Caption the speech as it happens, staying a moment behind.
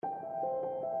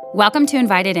Welcome to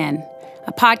Invited In,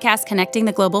 a podcast connecting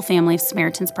the global family of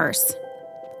Samaritan's Purse.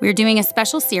 We're doing a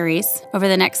special series. Over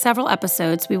the next several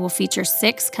episodes, we will feature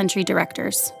 6 country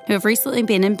directors who have recently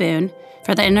been in Boone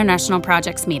for the International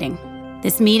Projects meeting.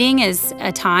 This meeting is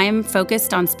a time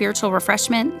focused on spiritual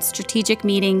refreshment, strategic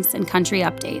meetings, and country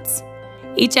updates.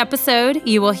 Each episode,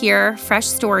 you will hear fresh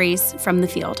stories from the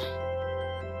field.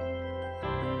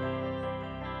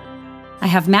 I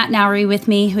have Matt Nowry with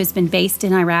me, who has been based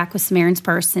in Iraq with Samaritan's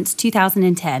Purse since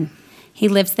 2010. He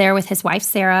lives there with his wife,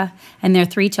 Sarah, and their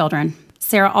 3 children.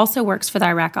 Sarah also works for the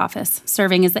Iraq office,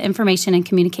 serving as the Information and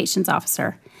Communications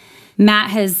Officer.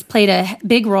 Matt has played a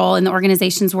big role in the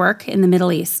organization's work in the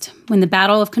Middle East. When the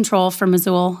Battle of Control for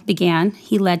Mosul began,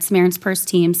 he led Samaritan's Purse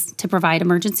teams to provide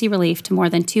emergency relief to more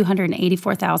than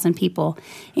 284,000 people,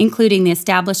 including the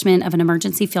establishment of an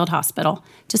emergency field hospital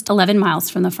just 11 miles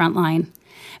from the front line.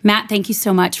 Matt, thank you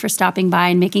so much for stopping by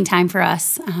and making time for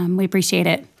us. We appreciate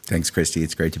it. Thanks, Christy.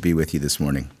 It's great to be with you this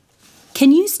morning.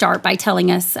 Can you start by telling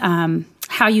us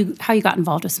how you got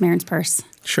involved with Samaritan's Purse?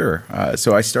 Sure.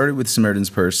 So I started with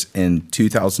Samaritan's Purse in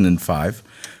 2005.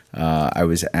 I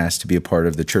was asked to be a part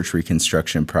of the church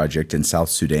reconstruction project in South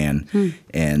Sudan,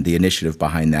 and the initiative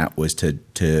behind that was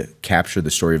to capture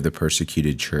the story of the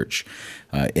persecuted church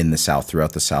in the South,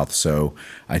 throughout the South. So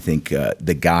I think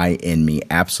the guy in me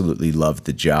absolutely loved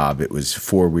the job. It was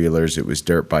 4-wheelers, it was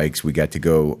dirt bikes. We got to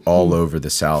go all over the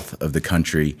South of the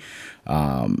country,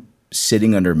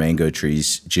 sitting under mango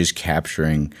trees, just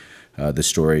capturing the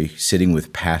story, sitting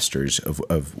with pastors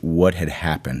of what had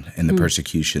happened and the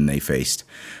persecution they faced.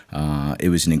 It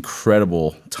was an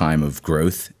incredible time of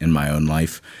growth in my own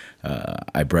life.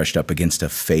 I brushed up against a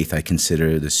faith I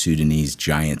consider the Sudanese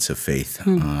giants of faith.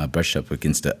 I brushed up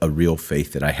against a real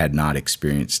faith that I had not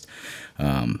experienced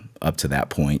up to that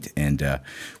point. And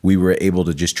we were able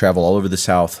to just travel all over the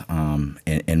South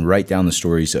and write down the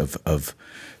stories of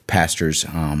pastors.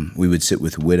 We would sit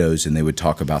with widows and they would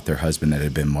talk about their husband that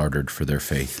had been martyred for their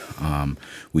faith.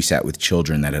 We sat with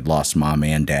children that had lost mom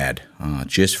and dad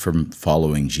just from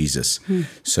following Jesus.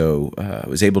 So I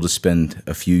was able to spend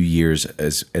a few years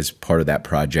as part of that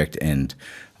project and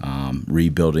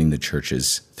rebuilding the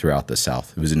churches throughout the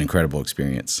South. It was an incredible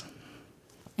experience.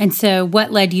 And so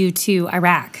what led you to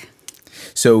Iraq?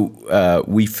 So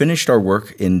we finished our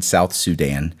work in South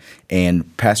Sudan,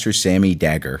 and Pastor Sammy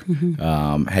Dagger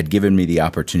had given me the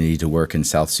opportunity to work in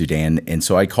South Sudan, and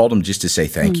so I called him just to say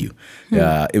thank you.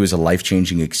 It was a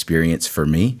life-changing experience for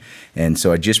me, and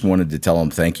so I just wanted to tell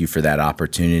him thank you for that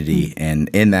opportunity. And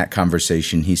in that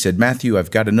conversation, he said, "Matthew,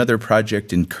 I've got another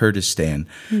project in Kurdistan.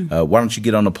 Why don't you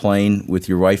get on a plane with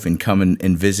your wife and come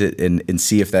and visit and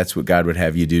see if that's what God would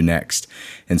have you do next?"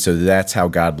 And so that's how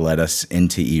God led us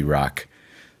into Iraq.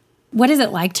 What is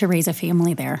it like to raise a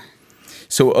family there?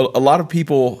 So a lot of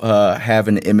people have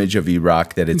an image of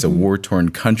Iraq that it's a war-torn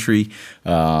country,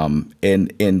 and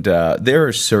there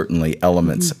are certainly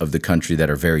elements of the country that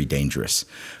are very dangerous.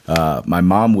 My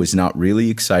mom was not really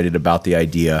excited about the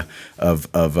idea of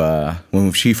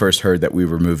when she first heard that we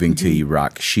were moving to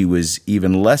Iraq. She was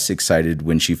even less excited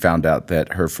when she found out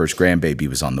that her first grandbaby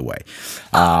was on the way.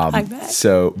 I bet.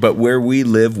 But where we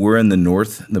live, we're in the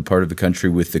north, the part of the country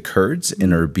with the Kurds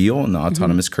in Erbil, in the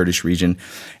Autonomous Kurdish region.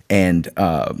 And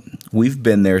we've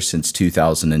been there since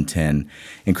 2010.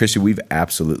 And Christy, we've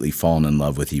absolutely fallen in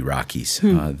love with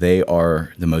Iraqis. They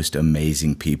are the most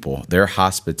amazing people. Their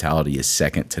hospitality is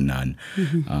second to none.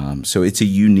 So it's a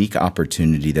unique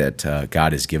opportunity that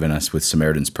God has given us with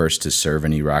Samaritan's Purse to serve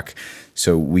in Iraq.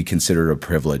 So we consider it a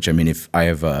privilege. I mean, if I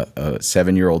have a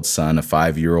 7-year-old son, a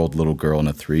 5-year-old little girl, and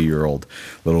a 3-year-old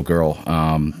little girl,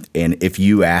 and if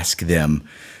you ask them,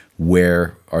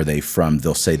 where are they from?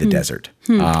 They'll say the desert.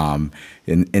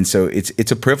 And so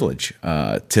it's a privilege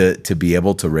to be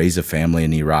able to raise a family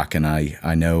in Iraq. And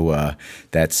I know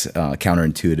that's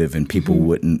counterintuitive and people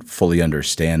wouldn't fully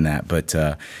understand that, but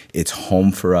it's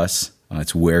home for us.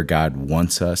 It's where God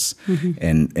wants us.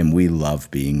 And we love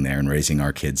being there and raising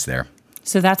our kids there.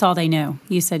 So that's all they know.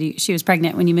 You said she was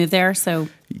pregnant when you moved there, so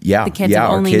the kids have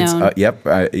only known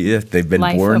they've been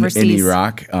born overseas. in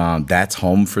Iraq. That's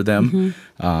home for them,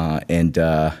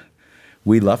 and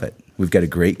we love it. We've got a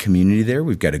great community there.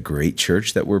 We've got a great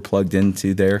church that we're plugged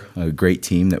into there, a great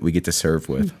team that we get to serve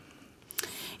with.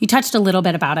 You touched a little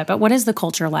bit about it, but what is the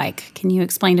culture like? Can you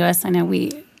explain to us? I know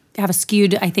we have a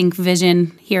skewed,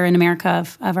 vision here in America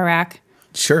of Iraq.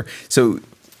 Sure. So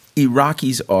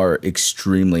Iraqis are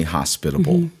extremely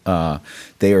hospitable.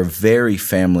 They are very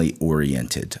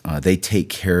family-oriented. They take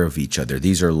care of each other.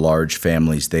 These are large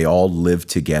families. They all live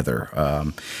together.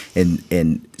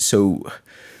 And so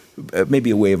maybe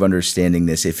a way of understanding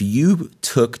this, if you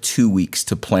took 2 weeks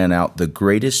to plan out the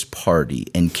greatest party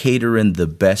and cater in the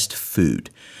best food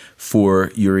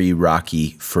for your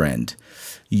Iraqi friend,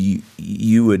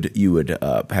 you would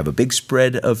have a big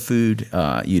spread of food.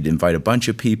 You'd invite a bunch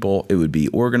of people. It would be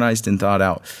organized and thought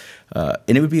out,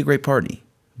 and it would be a great party.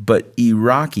 But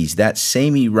Iraqis, that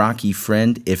same Iraqi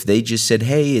friend, if they just said,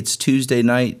 "Hey, it's Tuesday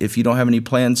night. If you don't have any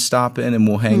plans, stop in and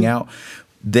we'll hang out,"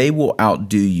 they will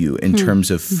outdo you in terms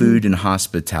of food and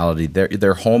hospitality.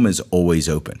 Their home is always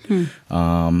open.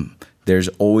 There's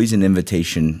always an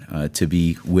invitation to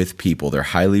be with people. They're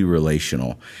highly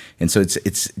relational. And so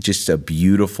it's just a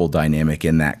beautiful dynamic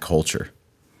in that culture.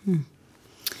 And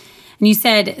you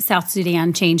said South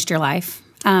Sudan changed your life.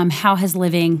 How has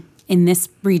living in this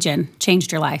region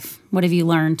changed your life? What have you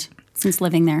learned since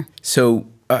living there? So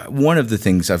one of the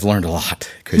things I've learned a lot,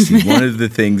 Christy, one of the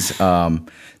things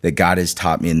that God has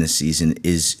taught me in this season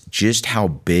is just how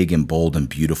big and bold and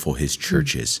beautiful his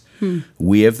church is.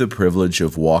 We have the privilege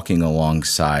of walking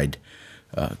alongside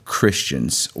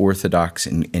Christians, Orthodox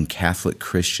and Catholic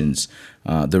Christians,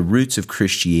 the roots of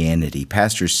Christianity.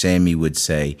 Pastor Sammy would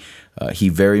say he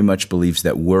very much believes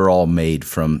that we're all made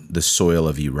from the soil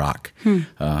of Iraq,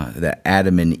 that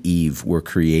Adam and Eve were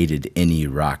created in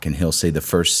Iraq. And he'll say the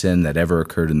first sin that ever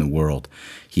occurred in the world,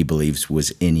 he believes, was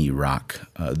in Iraq.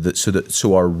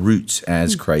 So our roots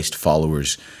as Christ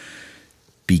followers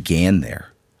began there.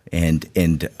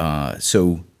 And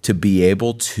so to be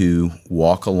able to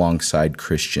walk alongside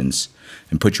Christians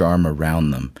and put your arm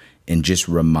around them and just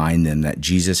remind them that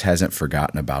Jesus hasn't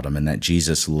forgotten about them and that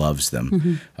Jesus loves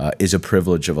them is a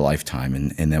privilege of a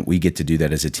lifetime. And that we get to do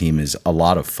that as a team is a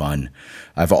lot of fun.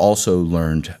 I've also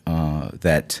learned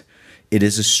that it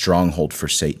is a stronghold for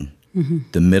Satan.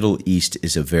 The Middle East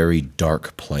is a very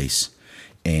dark place,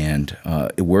 and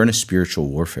we're in a spiritual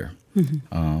warfare.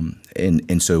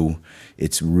 And so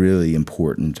it's really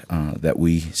important that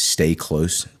we stay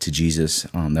close to Jesus,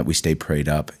 that we stay prayed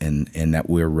up, and that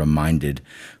we're reminded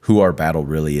who our battle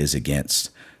really is against.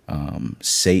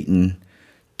 Satan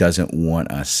doesn't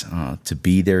want us to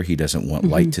be there. He doesn't want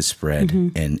light to spread.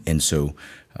 And so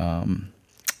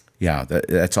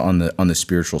that's on the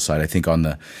spiritual side. I think on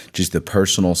the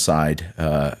personal side,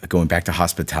 going back to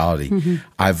hospitality,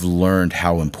 I've learned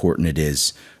how important it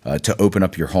is to open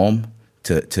up your home,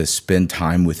 to spend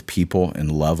time with people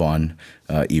and love on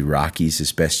Iraqis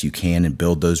as best you can and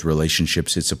build those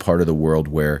relationships. It's a part of the world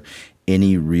where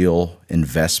any real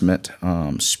investment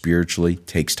spiritually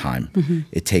takes time.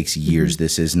 It takes years.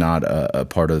 This is not a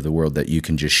part of the world that you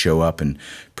can just show up and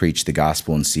preach the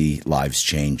gospel and see lives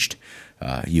changed.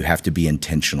 You have to be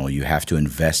intentional. You have to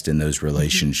invest in those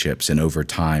relationships, and over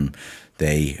time,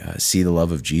 they see the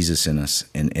love of Jesus in us.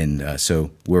 And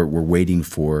so we're waiting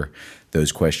for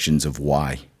those questions of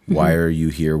why. Why are you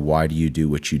here? Why do you do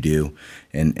what you do?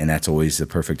 And that's always the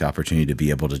perfect opportunity to be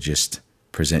able to just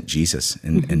present Jesus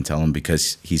and tell him,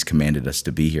 because he's commanded us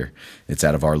to be here. It's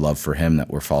out of our love for him that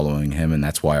we're following him, and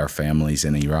that's why our family's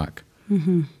in Iraq.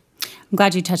 I'm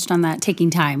glad you touched on that, taking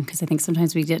time, because I think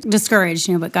sometimes we get discouraged,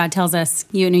 but God tells us,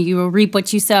 you will reap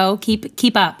what you sow.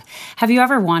 Keep up. Have you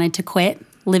ever wanted to quit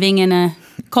living in a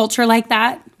culture like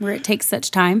that where it takes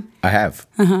such time? I have.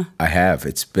 I have.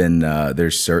 It's been,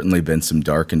 there's certainly been some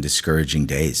dark and discouraging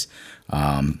days.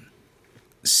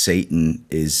 Satan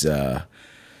is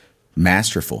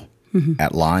masterful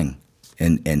at lying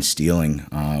and stealing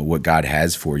what God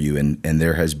has for you. And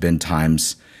there has been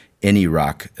times in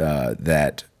Iraq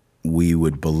that we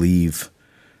would believe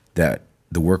that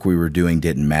the work we were doing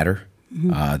didn't matter,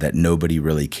 that nobody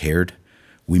really cared.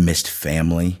 We missed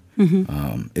family.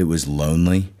 It was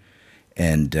lonely.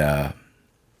 And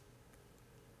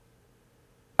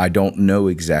I don't know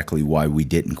exactly why we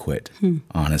didn't quit,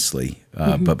 honestly.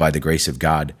 But by the grace of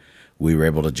God, we were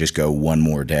able to just go one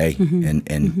more day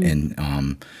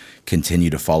and continue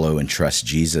to follow and trust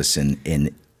Jesus.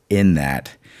 And in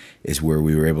that is where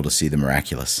we were able to see the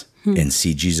miraculous and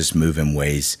see Jesus move in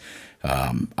ways.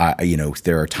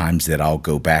 There are times that I'll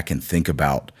go back and think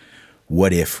about,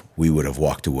 what if we would have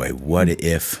walked away? What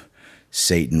if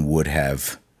Satan would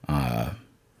have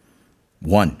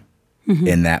won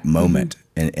in that moment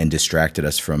and distracted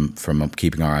us from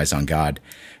keeping our eyes on God?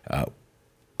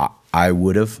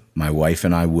 My wife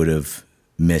and I would have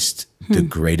missed the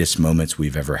greatest moments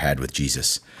we've ever had with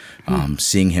Jesus,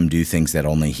 seeing him do things that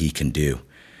only he can do.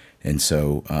 And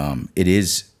so it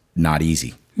is not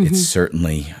easy. It's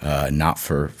certainly not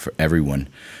for everyone.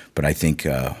 But I think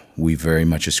we very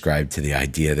much ascribe to the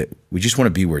idea that we just want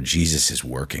to be where Jesus is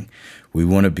working. We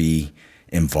want to be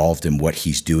involved in what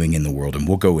he's doing in the world, and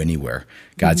we'll go anywhere.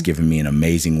 God's given me an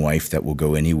amazing wife that will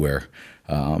go anywhere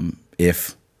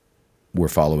if we're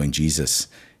following Jesus.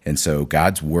 And so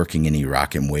God's working in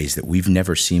Iraq in ways that we've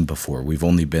never seen before. We've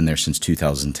only been there since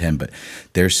 2010, but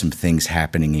there's some things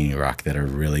happening in Iraq that are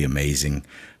really amazing.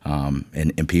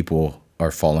 And people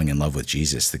are falling in love with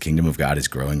Jesus. The kingdom of God is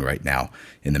growing right now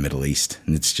in the Middle East.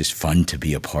 And it's just fun to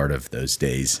be a part of those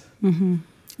days. Mm-hmm.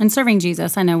 And serving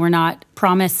Jesus, I know we're not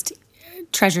promised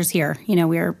treasures here.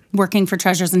 We're working for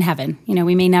treasures in heaven.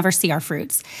 We may never see our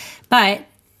fruits, but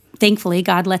thankfully,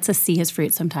 God lets us see his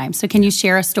fruit sometimes. So can you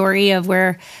share a story of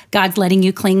where God's letting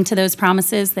you cling to those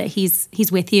promises, that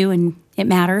he's with you and it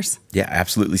matters? Yeah,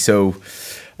 absolutely. So,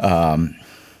 there's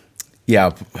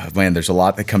a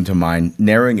lot that come to mind.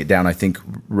 Narrowing it down, I think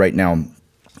right now, I'm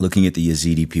looking at the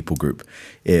Yazidi people group.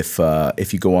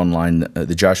 If you go online,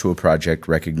 the Joshua Project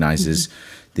recognizes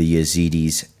the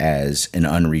Yazidis as an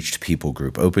unreached people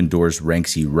group. Open Doors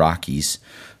ranks Iraqis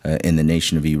in the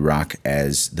nation of Iraq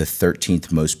as the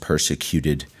 13th most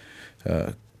persecuted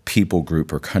people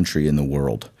group or country in the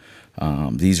world.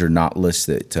 These are not lists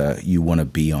that you want to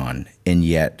be on, and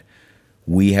yet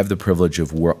we have the privilege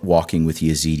of walking with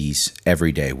Yazidis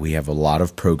every day. We have a lot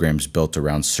of programs built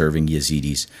around serving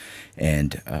Yazidis,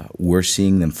 and we're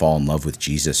seeing them fall in love with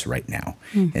Jesus right now.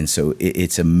 And so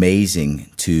it's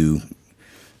amazing to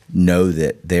know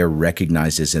that they're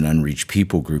recognized as an unreached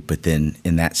people group, but then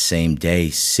in that same day,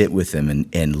 sit with them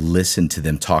and listen to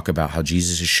them talk about how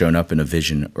Jesus has shown up in a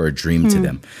vision or a dream to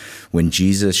them. When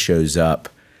Jesus shows up,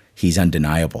 he's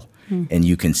undeniable. And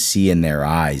you can see in their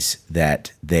eyes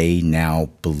that they now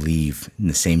believe in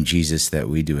the same Jesus that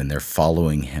we do, and they're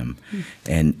following him.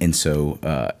 And so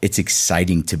it's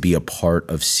exciting to be a part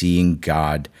of seeing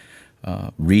God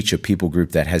reach a people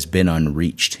group that has been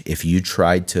unreached. If you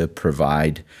tried to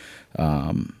provide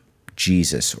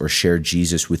Jesus or share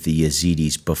Jesus with the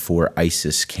Yazidis before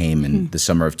ISIS came in the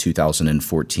summer of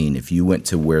 2014, if you went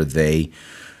to where they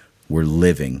were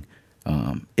living,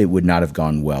 it would not have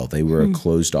gone well. They were a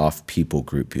closed-off people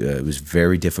group. It was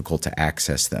very difficult to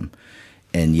access them.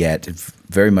 And yet,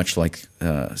 very much like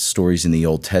stories in the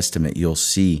Old Testament, you'll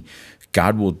see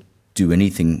God will do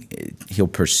anything. He'll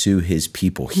pursue his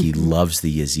people. He loves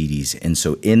the Yazidis. And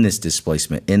so in this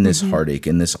displacement, in this heartache,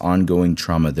 in this ongoing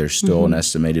trauma, there's still an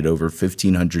estimated over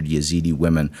 1,500 Yazidi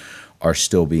women are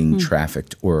still being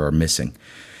trafficked or are missing.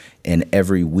 And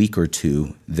every week or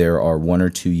two, there are one or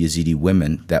two Yazidi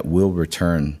women that will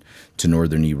return to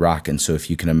northern Iraq. And so if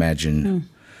you can imagine,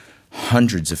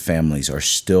 hundreds of families are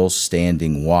still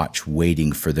standing watch,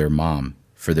 waiting for their mom,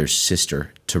 for their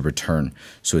sister to return.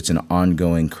 So it's an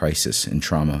ongoing crisis and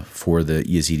trauma for the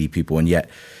Yazidi people. And yet,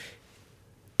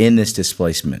 in this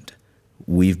displacement,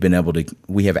 we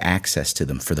have access to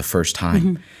them for the first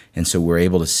time. And so we're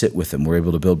able to sit with them. We're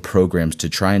able to build programs to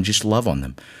try and just love on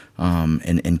them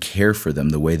and care for them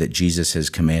the way that Jesus has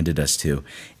commanded us to.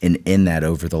 And in that,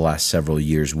 over the last several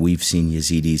years, we've seen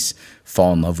Yazidis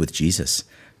fall in love with Jesus.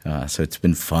 So it's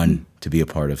been fun to be a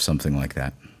part of something like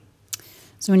that.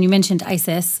 So when you mentioned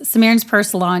ISIS, Samaritan's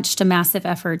Purse launched a massive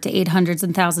effort to aid hundreds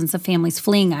and thousands of families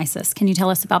fleeing ISIS. Can you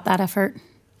tell us about that effort?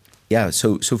 Yeah,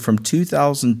 so from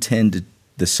 2010 to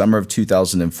the summer of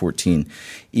 2014,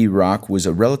 Iraq was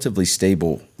a relatively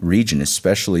stable region,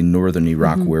 especially northern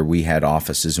Iraq, where we had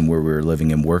offices and where we were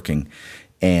living and working.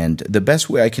 And the best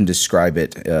way I can describe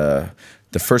it, the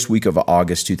first week of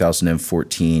August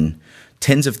 2014,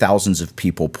 tens of thousands of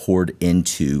people poured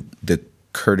into the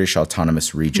Kurdish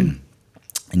Autonomous Region,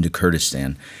 into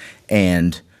Kurdistan,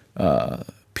 and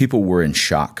people were in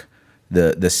shock.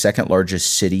 The second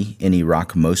largest city in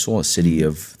Iraq, Mosul, a city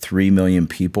of 3 million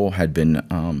people, had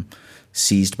been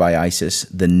seized by ISIS.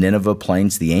 The Nineveh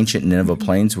Plains, the ancient Nineveh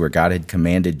Plains, where God had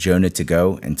commanded Jonah to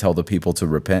go and tell the people to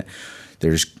repent.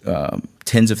 There's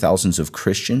tens of thousands of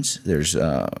Christians. There's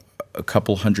a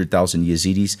couple 100,000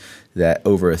 Yazidis that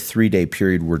over a 3-day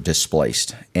period were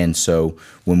displaced. And so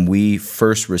when we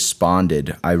first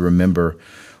responded, I remember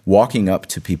walking up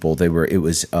to people. It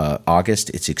was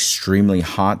August. It's extremely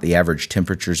hot. The average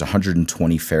temperature is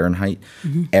 120 Fahrenheit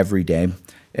every day.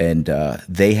 And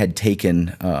they had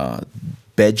taken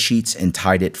bed sheets and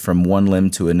tied it from one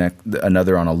limb to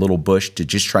another on a little bush to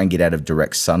just try and get out of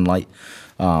direct sunlight.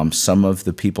 Some of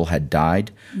the people had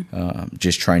died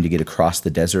just trying to get across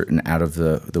the desert and out of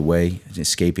the way,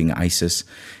 escaping ISIS.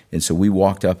 And so we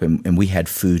walked up and we had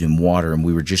food and water, and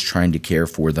we were just trying to care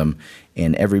for them.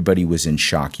 And everybody was in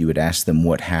shock. You would ask them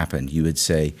what happened. You would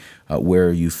say, where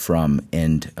are you from?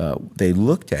 And they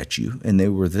looked at you, and they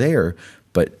were there,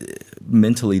 but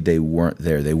mentally they weren't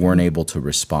there. They weren't able to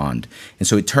respond. And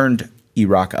so it turned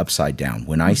Iraq upside down.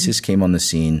 When ISIS came on the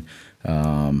scene,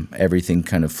 everything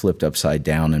kind of flipped upside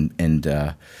down and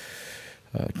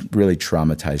really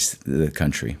traumatized the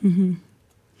country.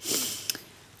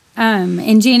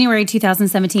 In January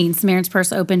 2017, Samaritan's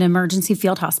Purse opened an emergency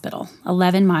field hospital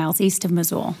 11 miles east of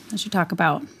Mosul. I should talk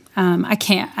about. I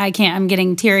can't. I'm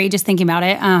getting teary just thinking about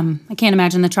it. I can't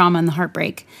imagine the trauma and the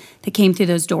heartbreak that came through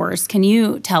those doors. Can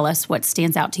you tell us what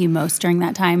stands out to you most during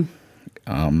that time?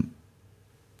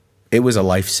 It was a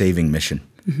life-saving mission.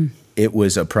 Mm-hmm. It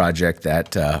was a project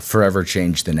that forever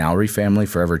changed the Nowry family,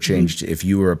 forever changed. If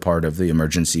you were a part of the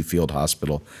emergency field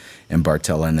hospital in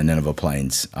Bartella and the Nineveh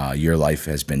Plains, your life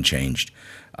has been changed.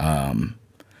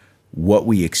 What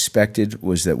we expected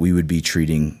was that we would be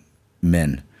treating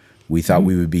men. We thought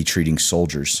we would be treating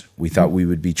soldiers. We thought we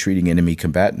would be treating enemy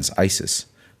combatants, ISIS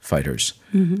fighters.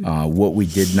 What we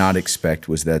did not expect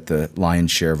was that the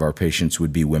lion's share of our patients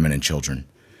would be women and children.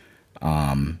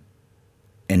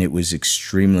 And it was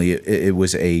it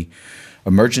was a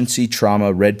emergency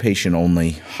trauma, red patient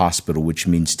only hospital, which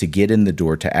means to get in the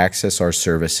door, to access our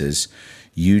services,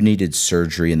 you needed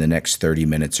surgery in the next 30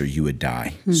 minutes or you would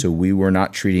die. So we were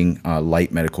not treating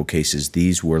light medical cases.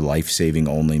 These were life-saving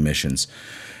only missions.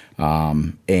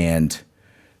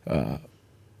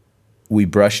 We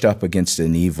brushed up against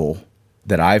an evil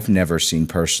that I've never seen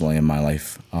personally in my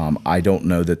life. I don't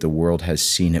know that the world has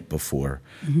seen it before.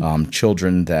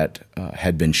 Children that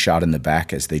had been shot in the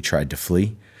back as they tried to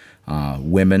flee,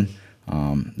 women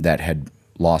that had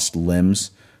lost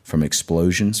limbs from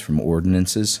explosions, from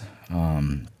ordinances.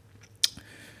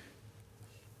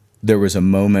 There was a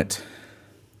moment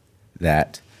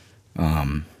that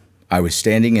I was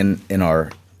standing in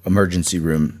our emergency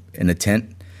room in a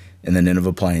tent in the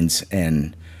Nineveh Plains,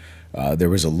 and there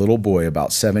was a little boy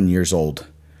about 7 years old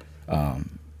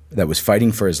that was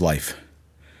fighting for his life.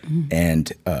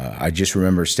 And I just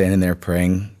remember standing there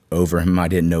praying over him. I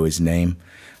didn't know his name.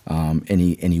 And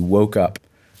he woke up,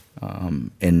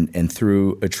 and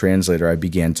through a translator, I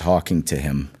began talking to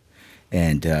him.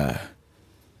 And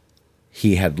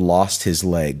he had lost his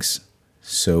legs.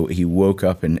 So he woke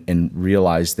up and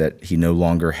realized that he no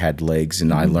longer had legs.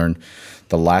 And I learned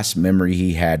the last memory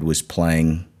he had was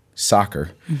playing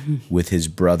soccer with his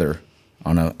brother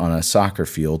on a soccer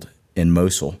field in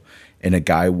Mosul. And a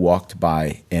guy walked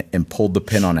by and pulled the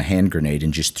pin on a hand grenade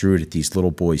and just threw it at these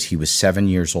little boys. He was 7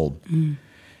 years old.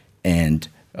 And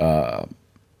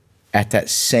at that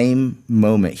same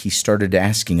moment, he started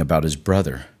asking about his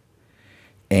brother.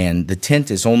 And the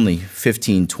tent is only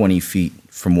 15, 20 feet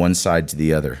from one side to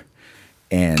the other.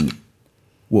 And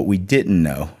what we didn't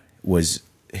know was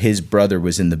his brother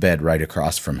was in the bed right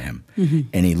across from him.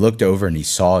 And he looked over and he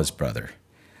saw his brother.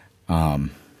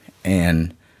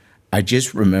 And I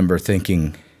just remember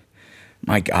thinking,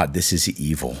 my God, this is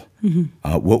evil.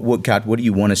 What God, what do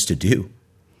you want us to do?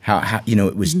 How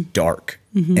it was dark.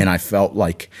 And I felt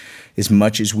like as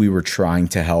much as we were trying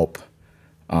to help,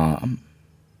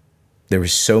 there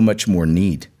was so much more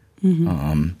need.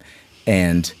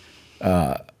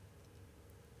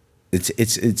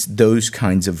 It's those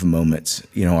kinds of moments.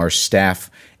 Our staff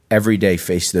every day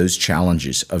face those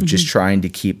challenges of just trying to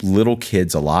keep little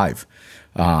kids alive.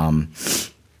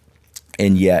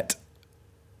 And yet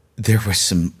there was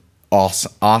some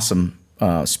awesome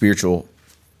spiritual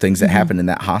things that happened in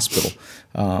that hospital.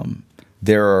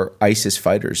 There are ISIS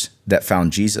fighters that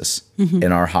found Jesus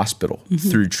in our hospital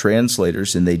through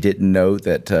translators, and they didn't know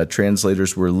that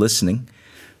translators were listening.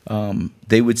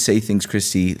 They would say things,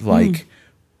 Christy, like,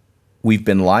 we've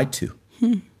been lied to.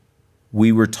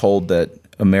 We were told that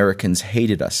Americans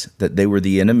hated us, that they were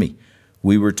the enemy.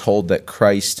 We were told that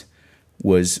Christ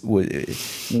was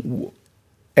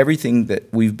everything that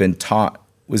we've been taught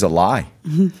was a lie.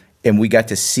 And we got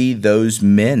to see those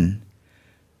men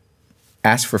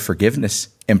ask for forgiveness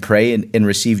and pray and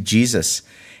receive Jesus.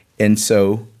 And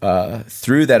so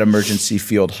through that emergency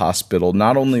field hospital,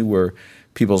 not only were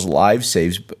people's lives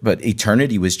saved, but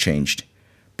eternity was changed,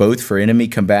 both for enemy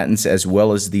combatants as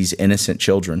well as these innocent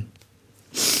children.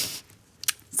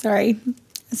 Sorry.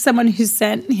 Someone who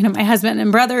sent, my husband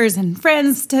and brothers and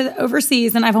friends to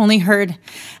overseas, and I've only heard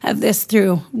of this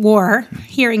through war.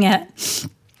 Hearing it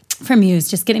from you is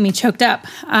just getting me choked up.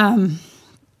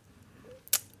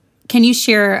 Can you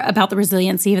share about the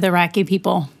resiliency of the Iraqi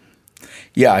people?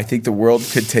 Yeah, I think the world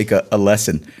could take a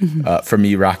lesson from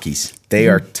Iraqis. They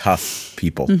are tough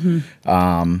people.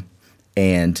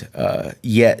 And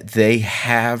yet they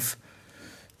have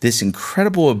this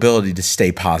incredible ability to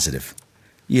stay positive.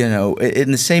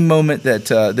 In the same moment that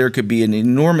there could be an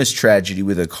enormous tragedy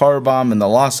with a car bomb and the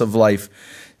loss of life,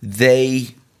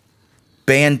 they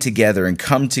band together and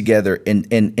come together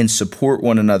and support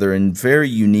one another in very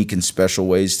unique and special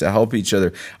ways to help each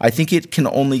other. I think it can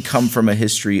only come from a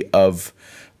history of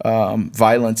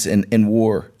violence and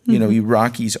war.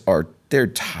 Iraqis they're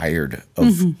tired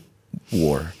of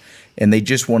war. and they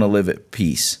just want to live at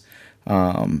peace.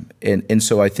 And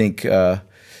so I think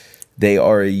they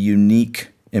are a unique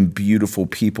and beautiful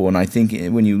people. And I think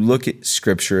when you look at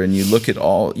Scripture and you look at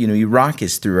all, Iraq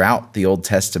is throughout the Old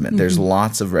Testament. There's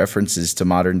lots of references to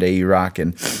modern day Iraq.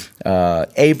 And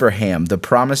Abraham, the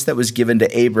promise that was given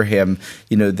to Abraham,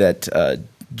 that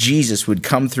Jesus would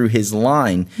come through his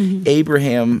line.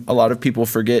 Abraham, a lot of people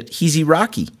forget, he's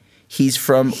Iraqi. He's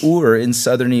from Ur in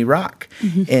southern Iraq.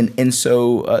 And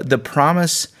so the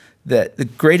promise, that the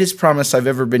greatest promise I've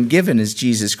ever been given is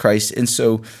Jesus Christ. And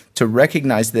so to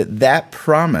recognize that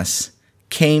promise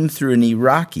came through an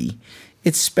Iraqi,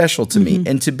 it's special to me.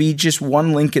 And to be just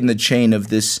one link in the chain of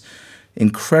this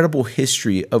incredible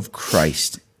history of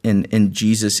Christ and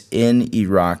Jesus in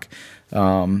Iraq,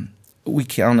 we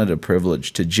count it a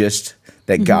privilege to just,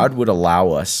 that God would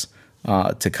allow us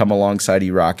to come alongside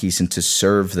Iraqis and to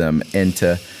serve them and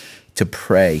to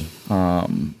pray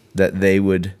that they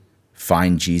would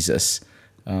find Jesus.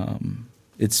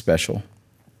 It's special.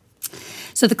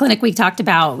 So the clinic we talked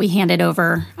about, we handed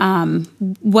over.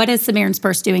 What is Samaritan's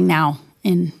Purse doing now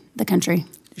in the country?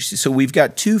 So we've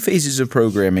got 2 phases of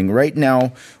programming. Right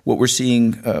now, what we're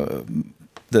seeing,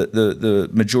 the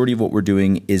majority of what we're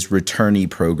doing is returnee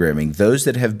programming. Those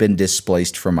that have been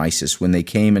displaced from ISIS, when they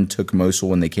came and took Mosul,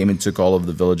 when they came and took all of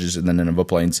the villages in the Nineveh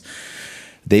Plains,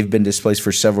 they've been displaced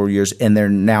for several years, and they're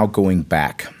now going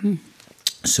back.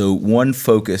 So one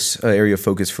area of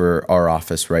focus for our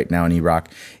office right now in Iraq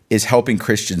is helping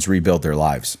Christians rebuild their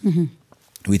lives.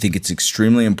 We think it's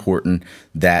extremely important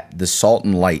that the salt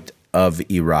and light of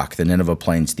Iraq, the Nineveh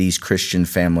Plains, these Christian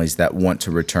families that want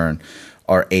to return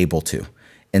are able to.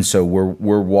 And so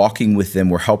we're walking with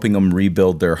them. We're helping them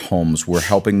rebuild their homes. We're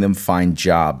helping them find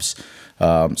jobs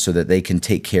so that they can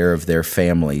take care of their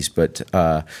families. But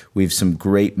we have some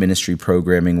great ministry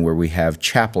programming where we have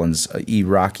chaplains,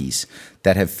 Iraqis,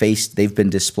 that they've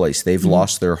been displaced. They've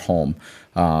lost their home,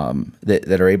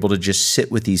 that are able to just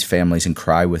sit with these families and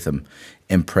cry with them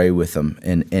and pray with them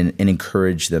and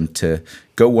encourage them to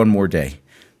go one more day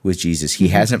with Jesus. He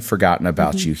hasn't forgotten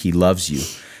about you. He loves you.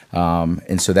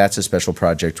 And so that's a special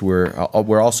project. We're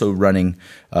also running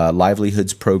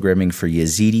livelihoods programming for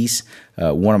Yazidis.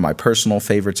 One of my personal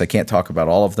favorites. I can't talk about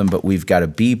all of them, but we've got a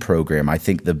bee program. I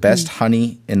think the best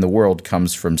honey in the world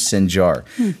comes from Sinjar.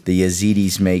 The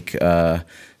Yazidis make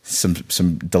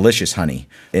some delicious honey,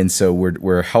 and so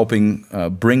we're helping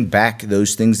bring back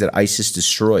those things that ISIS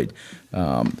destroyed,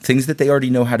 things that they already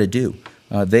know how to do.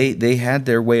 They had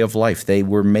their way of life. They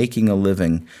were making a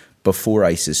living before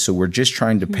ISIS. So we're just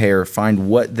trying to find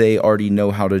what they already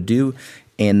know how to do,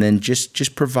 and then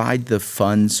just provide the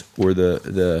funds or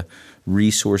the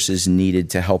resources needed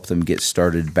to help them get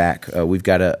started back. We've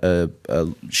got a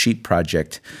sheep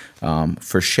project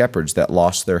for shepherds that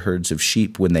lost their herds of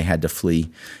sheep when they had to flee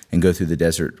and go through the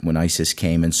desert when ISIS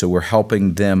came. And so we're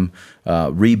helping them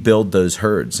rebuild those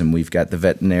herds. And we've got the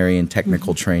veterinarian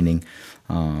technical training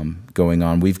going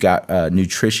on. We've got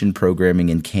nutrition programming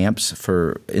in camps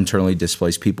for internally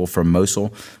displaced people from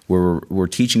Mosul, where we're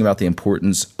teaching about the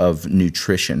importance of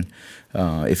nutrition.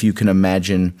 If you can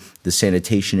imagine, the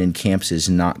sanitation in camps is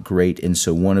not great. And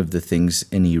so one of the things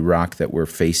in Iraq that we're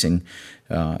facing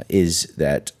is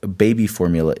that baby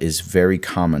formula is very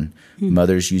common.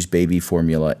 Mothers use baby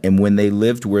formula. And when they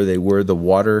lived where they were, the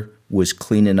water was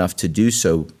clean enough to do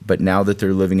so. But now that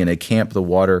they're living in a camp, the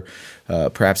water,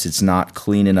 perhaps it's not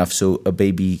clean enough, so a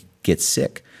baby gets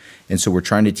sick. And so we're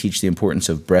trying to teach the importance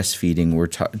of breastfeeding. We're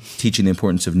teaching the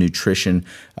importance of nutrition,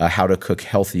 how to cook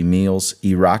healthy meals.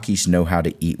 Iraqis know how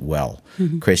to eat well.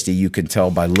 Christy, you can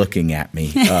tell by looking at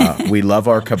me. We love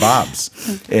our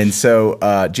kebabs. And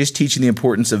so just teaching the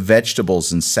importance of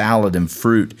vegetables and salad and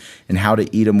fruit and how to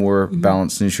eat a more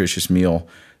balanced, nutritious meal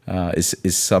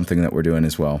is something that we're doing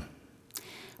as well.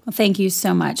 Well, thank you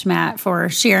so much, Matt, for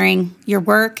sharing your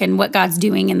work and what God's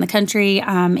doing in the country.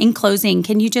 In closing,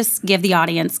 can you just give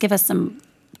us some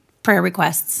prayer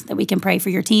requests that we can pray for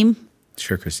your team?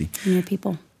 Sure, Christy. And your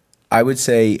people. I would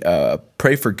say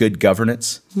pray for good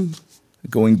governance.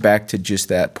 Going back to just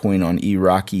that point on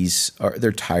Iraqis,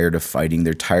 they're tired of fighting.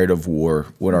 They're tired of war.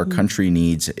 What our country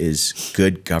needs is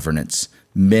good governance,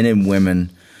 men and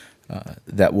women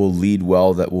that will lead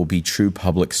well, that will be true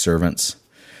public servants.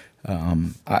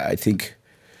 I think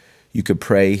you could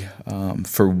pray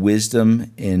for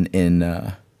wisdom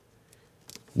in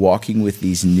walking with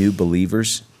these new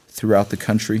believers throughout the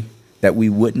country, that we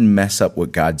wouldn't mess up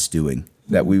what God's doing,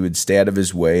 that we would stay out of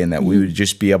his way, and that we would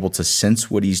just be able to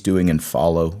sense what he's doing and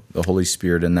follow the Holy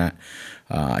Spirit in that.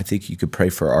 I think you could pray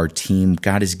for our team.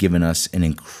 God has given us an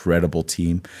incredible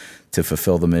team to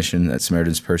fulfill the mission that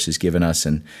Samaritan's Purse has given us,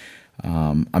 and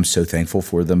I'm so thankful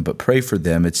for them, but pray for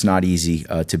them. It's not easy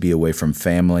to be away from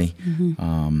family.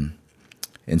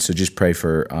 And so just pray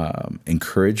for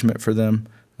encouragement for them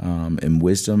and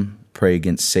wisdom. Pray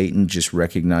against Satan, just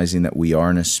recognizing that we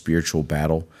are in a spiritual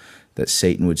battle, that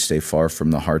Satan would stay far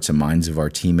from the hearts and minds of our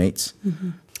teammates.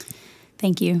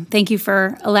 Thank you. Thank you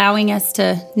for allowing us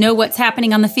to know what's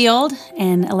happening on the field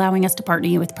and allowing us to partner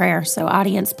you with prayer. So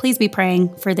audience, please be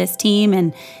praying for this team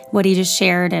and what he just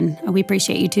shared, and we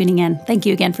appreciate you tuning in. Thank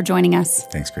you again for joining us.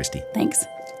 Thanks, Christy. Thanks.